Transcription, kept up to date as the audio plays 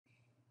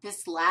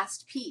This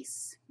last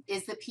piece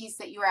is the piece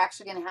that you're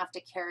actually going to have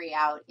to carry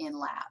out in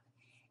lab.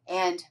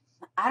 And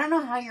I don't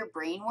know how your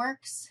brain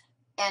works,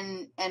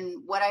 and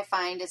what I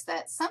find is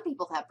that some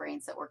people have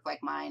brains that work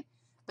like mine,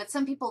 but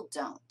some people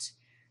don't,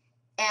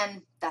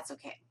 and that's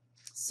okay.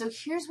 So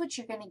here's what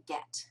you're going to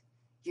get.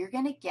 You're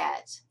going to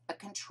get a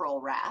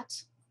control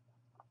rat.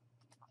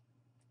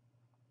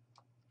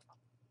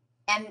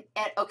 And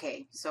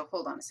okay, so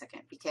hold on a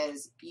second,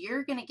 because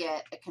you're going to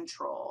get a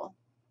control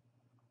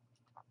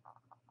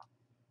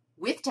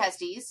with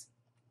testes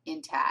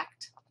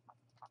intact,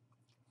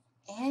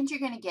 and you're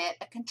going to get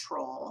a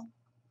control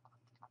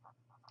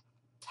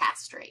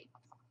castrate.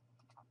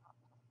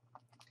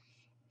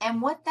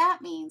 And what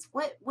that means,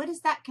 what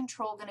is that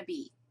control going to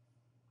be?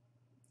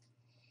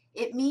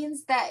 It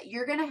means that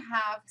you're going to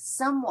have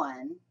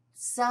someone,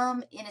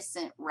 some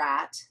innocent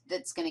rat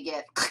that's going to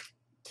get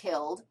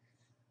killed,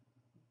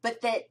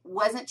 but that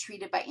wasn't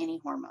treated by any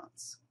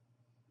hormones.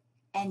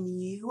 And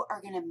you are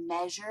going to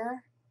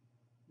measure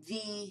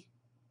the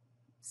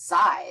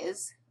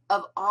size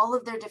of all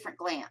of their different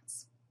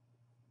glands.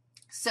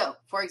 So,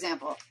 for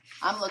example,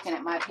 I'm looking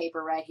at my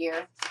paper right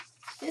here.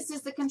 This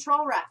is the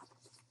control rat.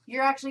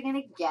 You're actually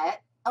going to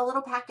get a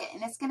little packet,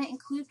 and it's going to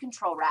include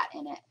control rat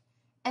in it.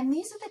 And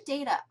these are the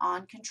data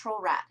on control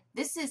rat.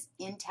 This is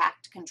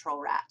intact control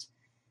rat.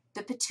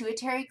 The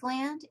pituitary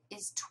gland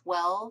is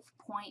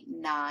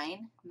 12.9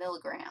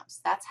 milligrams.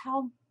 That's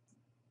how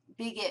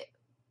big it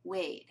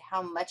weighed,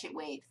 how much it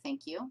weighed,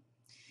 thank you.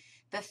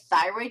 The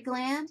thyroid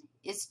gland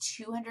is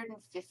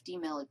 250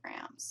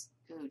 milligrams.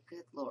 Ooh,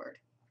 good Lord.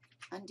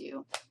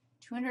 Undo.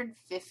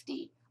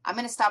 250. I'm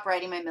going to stop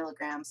writing my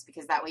milligrams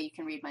because that way you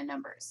can read my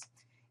numbers.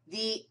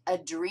 The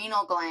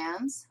adrenal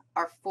glands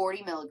are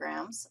 40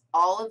 milligrams.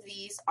 All of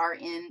these are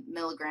in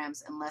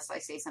milligrams unless I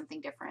say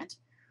something different.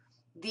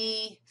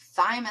 The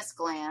thymus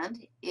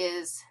gland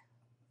is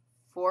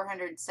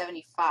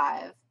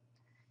 475.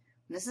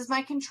 This is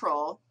my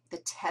control. The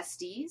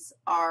testes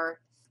are,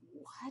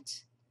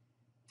 what?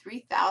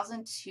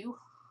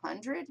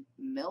 3,200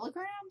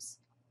 milligrams?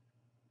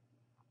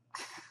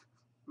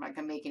 I'm not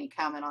going to make any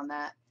comment on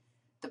that.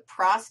 The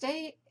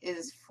prostate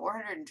is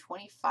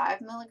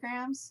 425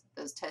 milligrams.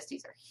 Those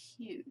testes are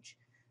huge.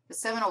 The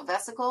seminal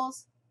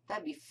vesicles,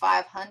 that'd be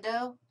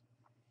 500.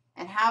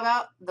 And how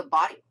about the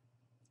body?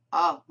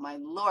 Oh, my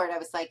Lord, I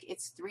was like,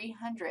 it's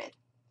 300.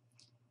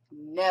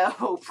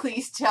 No,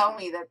 please tell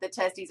me that the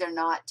testes are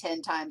not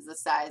 10 times the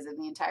size of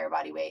the entire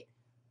body weight.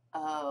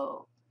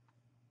 Oh,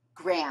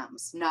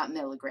 grams, not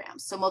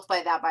milligrams. So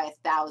multiply that by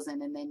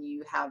 1,000, and then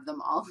you have them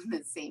all in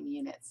the same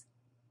units.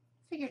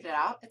 Figured it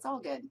out. It's all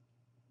good.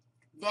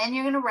 Then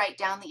you're going to write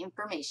down the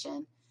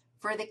information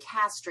for the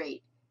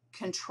castrate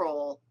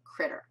control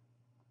critter.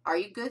 Are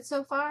you good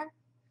so far?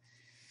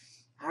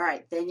 All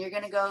right, then you're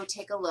going to go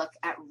take a look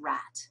at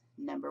rat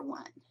number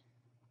 1.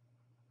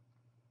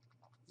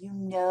 You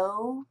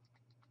know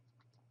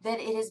that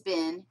it has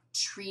been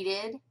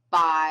treated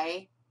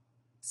by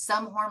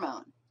some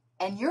hormone,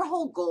 and your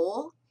whole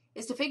goal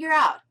is to figure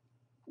out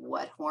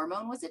what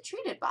hormone was it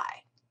treated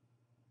by.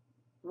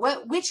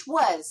 Which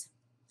was,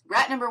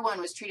 rat number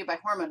 1 was treated by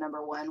hormone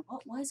number 1.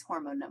 What was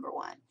hormone number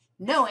 1?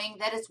 Knowing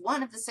that it's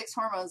one of the 6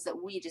 hormones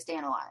that we just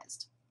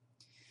analyzed.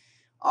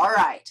 All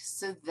right,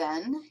 so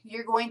then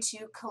you're going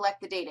to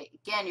collect the data.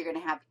 Again, you're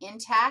going to have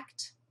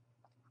intact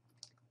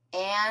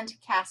and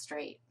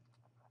castrate.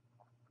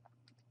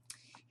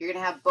 You're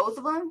going to have both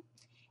of them,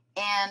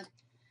 and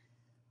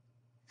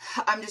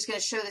I'm just going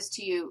to show this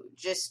to you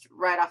just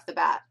right off the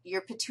bat.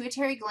 Your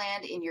pituitary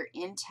gland in your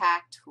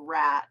intact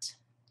rat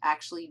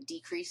actually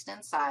decreased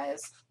in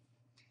size,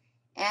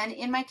 and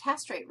in my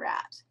castrate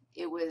rat,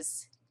 it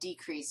was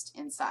decreased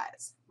in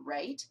size,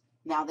 right?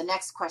 Now, the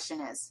next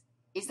question is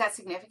that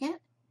significant?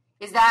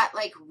 Is that,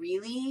 like,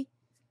 really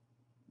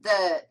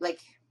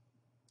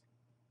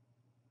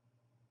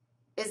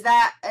is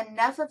that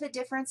enough of a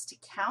difference to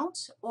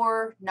count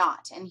or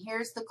not? And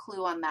here's the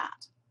clue on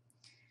that.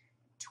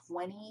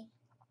 20%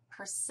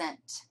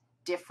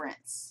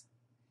 difference.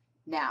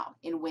 Now,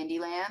 in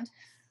Wendyland,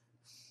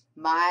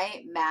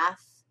 my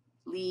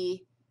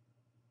mathly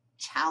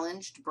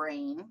challenged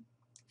brain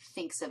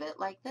thinks of it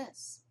like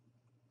this.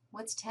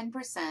 What's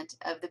 10%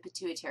 of the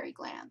pituitary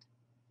gland?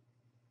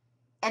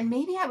 And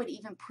maybe I would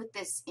even put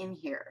this in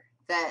here,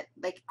 that,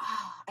 like,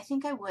 I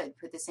think I would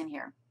put this in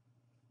here.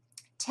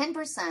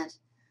 10%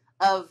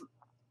 of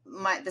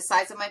the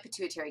size of my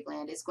pituitary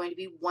gland is going to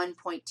be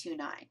 1.29.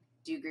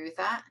 Do you agree with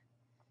that?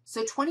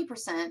 So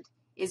 20%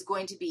 is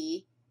going to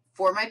be,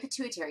 for my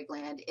pituitary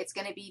gland, it's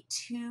going to be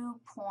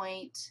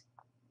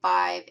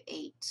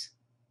 2.58.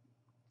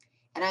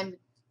 And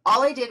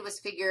all I did was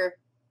figure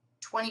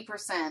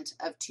 20%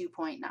 of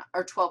 2.9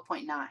 or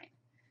 12.9.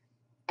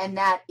 And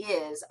that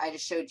is, I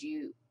just showed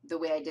you the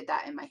way I did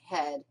that in my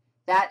head,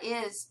 that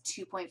is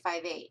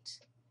 2.58.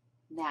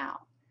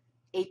 Now,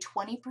 a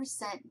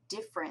 20%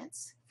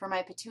 difference for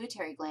my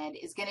pituitary gland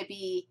is going to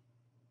be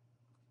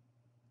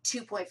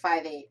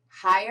 2.58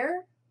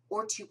 higher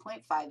or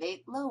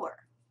 2.58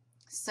 lower.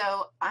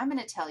 So I'm going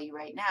to tell you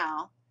right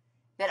now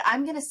that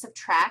I'm going to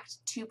subtract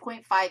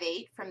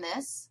 2.58 from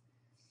this.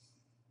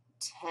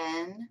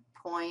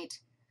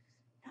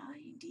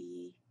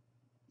 10.90,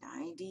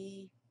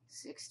 90,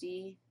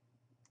 60,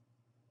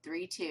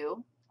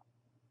 32.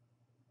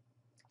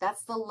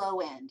 That's the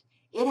low end.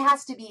 It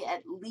has to be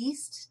at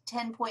least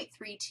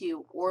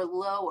 10.32 or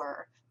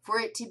lower for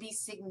it to be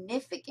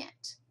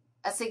significant.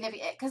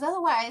 Because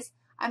otherwise,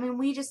 I mean,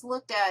 we just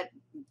looked at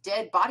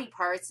dead body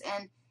parts,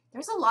 and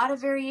there's a lot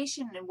of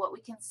variation in what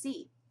we can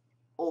see.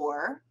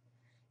 Or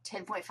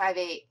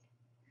 10.58,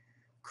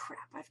 crap,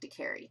 I have to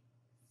carry.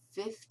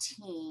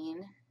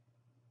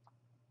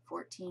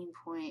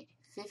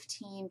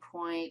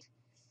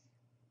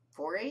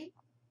 15.48.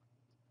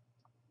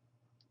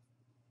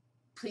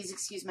 Please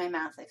excuse my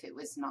math if it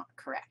was not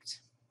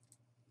correct.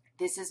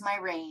 This is my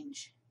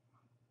range.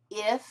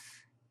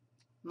 If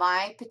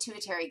my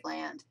pituitary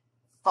gland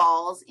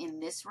falls in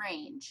this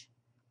range,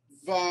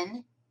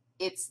 then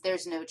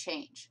there's no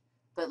change.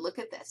 But look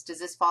at this. Does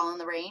this fall in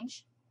the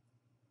range?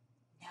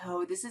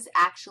 No, this is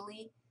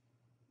actually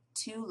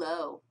too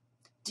low.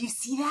 Do you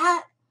see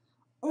that?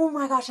 Oh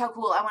my gosh, how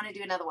cool. I want to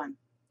do another one.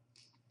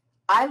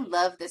 I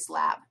love this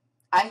lab.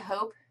 I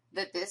hope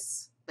that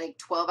this like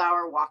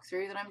 12-hour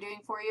walkthrough that I'm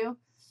doing for you, I'm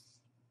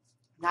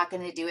not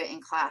going to do it in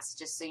class,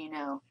 just so you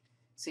know,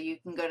 so you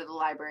can go to the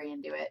library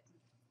and do it.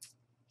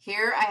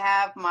 Here I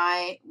have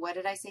my, what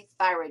did I say,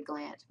 thyroid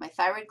gland. My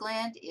thyroid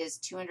gland is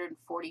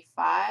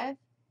 245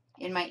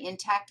 in my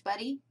intact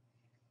buddy,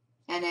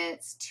 and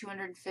it's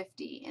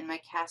 250 in my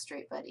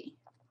castrate buddy.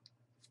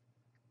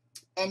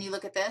 And you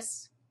look at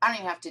this, I don't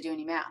even have to do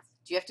any math.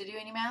 Do you have to do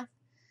any math?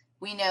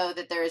 We know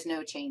that there is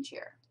no change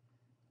here.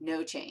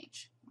 No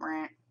change.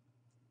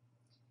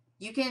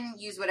 You can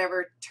use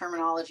whatever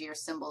terminology or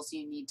symbols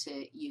you need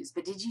to use.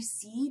 But did you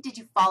see? Did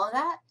you follow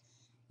that?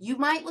 You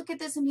might look at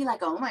this and be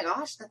like, oh my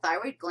gosh, the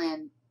thyroid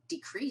gland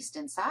decreased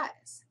in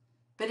size.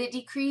 But it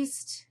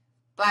decreased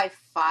by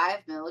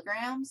 5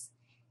 milligrams.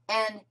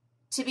 And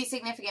to be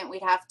significant,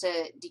 we'd have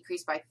to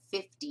decrease by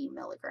 50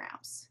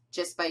 milligrams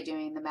just by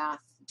doing the math,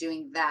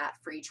 doing that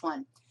for each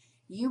one.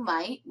 You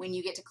might, when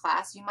you get to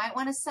class, you might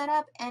want to set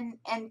up and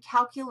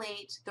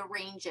calculate the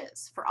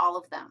ranges for all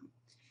of them.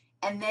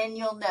 And then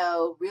you'll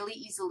know really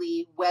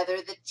easily whether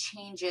the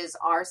changes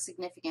are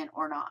significant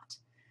or not.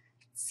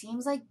 It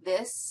seems like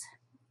this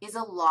is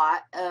a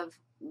lot of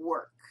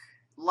work,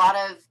 a lot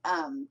of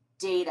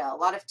data, a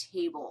lot of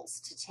tables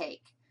to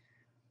take.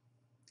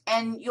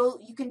 And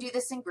you can do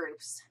this in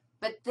groups,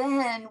 but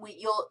then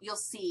you'll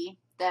see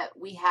that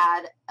we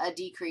had a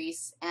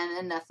decrease and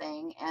a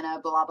nothing and a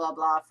blah, blah,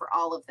 blah for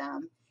all of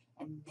them.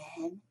 And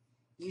then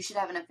you should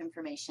have enough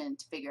information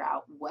to figure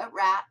out what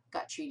rat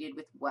got treated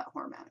with what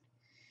hormone.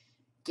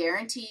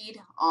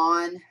 Guaranteed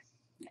on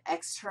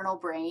external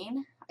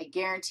brain, I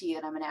guarantee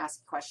that I'm going to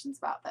ask questions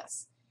about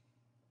this.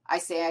 I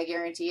say I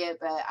guarantee it,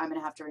 but I'm going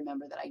to have to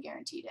remember that I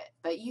guaranteed it.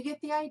 But you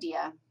get the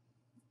idea.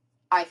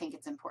 I think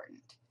it's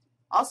important.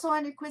 Also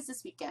on your quiz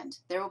this weekend,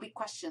 there will be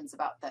questions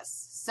about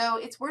this. So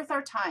it's worth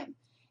our time.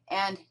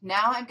 And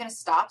now I'm going to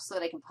stop so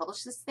that I can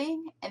publish this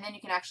thing, and then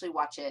you can actually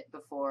watch it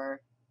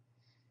before,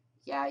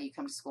 yeah, you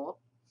come to school.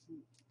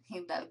 I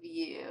love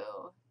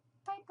you.